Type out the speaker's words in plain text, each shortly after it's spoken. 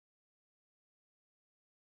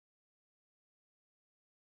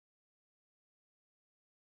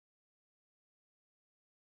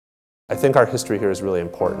I think our history here is really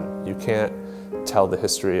important. You can't tell the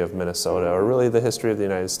history of Minnesota, or really the history of the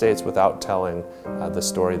United States, without telling the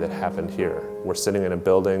story that happened here. We're sitting in a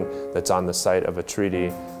building that's on the site of a treaty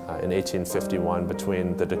in 1851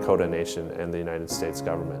 between the Dakota Nation and the United States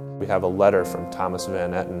government. We have a letter from Thomas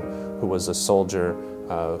Van Etten, who was a soldier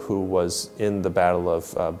who was in the Battle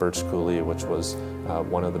of Birch Coulee, which was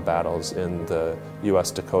one of the battles in the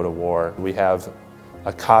U.S.-Dakota War. We have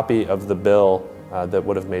a copy of the bill that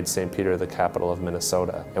would have made St. Peter the capital of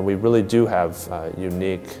Minnesota. And we really do have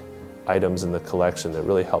unique items in the collection that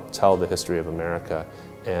really help tell the history of America.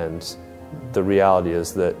 And the reality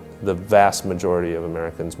is that the vast majority of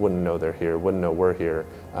Americans wouldn't know they're here, wouldn't know we're here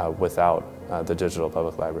without the Digital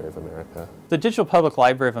Public Library of America. The Digital Public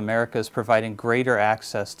Library of America is providing greater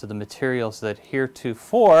access to the materials that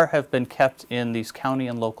heretofore have been kept in these county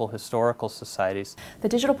and local historical societies. The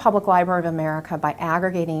Digital Public Library of America, by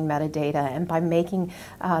aggregating metadata and by making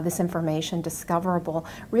this information discoverable,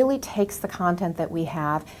 really takes the content that we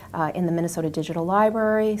have in the Minnesota Digital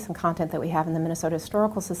Library, some content that we have in the Minnesota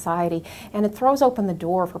Historical Society, and it throws open the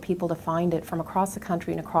door for people to find it from across the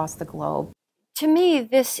country and across the globe. To me,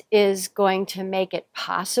 this is going to make it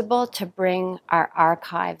possible to bring our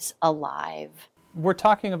archives alive. We're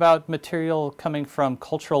talking about material coming from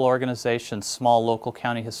cultural organizations, small local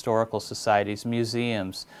county historical societies,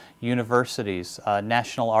 museums, universities,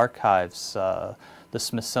 national archives, the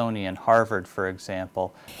Smithsonian, Harvard, for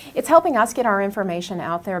example. It's helping us get our information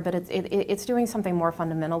out there, but it's doing something more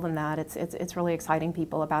fundamental than that. It's really exciting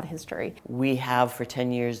people about history. We have for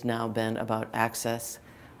 10 years now been about access.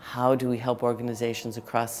 How do we help organizations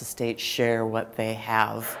across the state share what they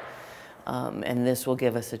have? And this will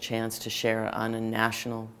give us a chance to share on a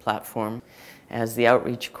national platform. As the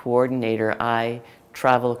outreach coordinator, I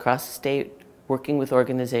travel across the state working with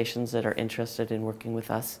organizations that are interested in working with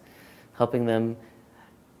us, helping them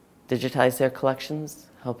digitize their collections,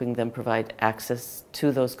 helping them provide access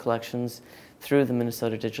to those collections through the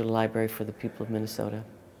Minnesota Digital Library for the people of Minnesota.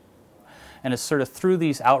 And it's sort of through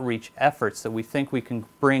these outreach efforts that we think we can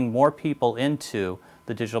bring more people into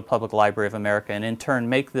the Digital Public Library of America and in turn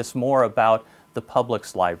make this more about the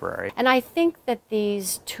public's library. And I think that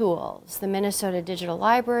these tools, the Minnesota Digital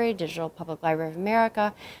Library, Digital Public Library of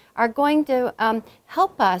America, are going to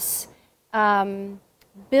help us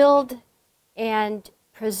build and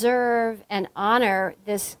preserve and honor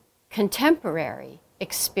this contemporary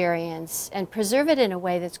experience and preserve it in a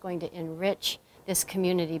way that's going to enrich this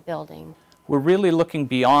community building. We're really looking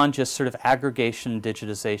beyond just sort of aggregation and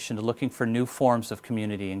digitization to looking for new forms of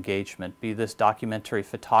community engagement, be this documentary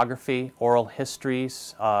photography, oral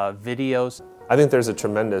histories, videos. I think there's a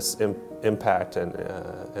tremendous impact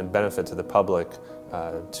and benefit to the public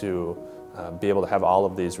to be able to have all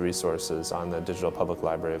of these resources on the Digital Public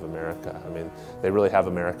Library of America. I mean, they really have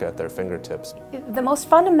America at their fingertips. The most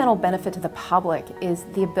fundamental benefit to the public is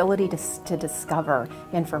the ability to discover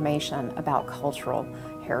information about cultural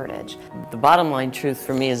heritage. The bottom line truth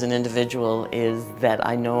for me as an individual is that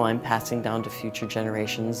I know I'm passing down to future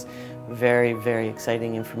generations very, very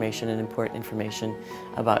exciting information and important information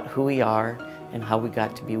about who we are and how we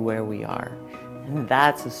got to be where we are. And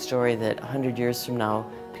that's a story that 100 years from now,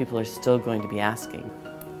 people are still going to be asking.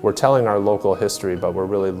 We're telling our local history, but we're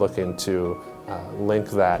really looking to link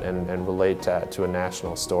that and relate that to a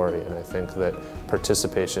national story. And I think that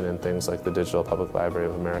participation in things like the Digital Public Library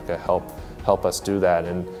of America help us do that.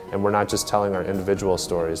 And we're not just telling our individual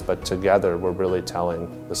stories, but together we're really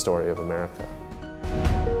telling the story of America.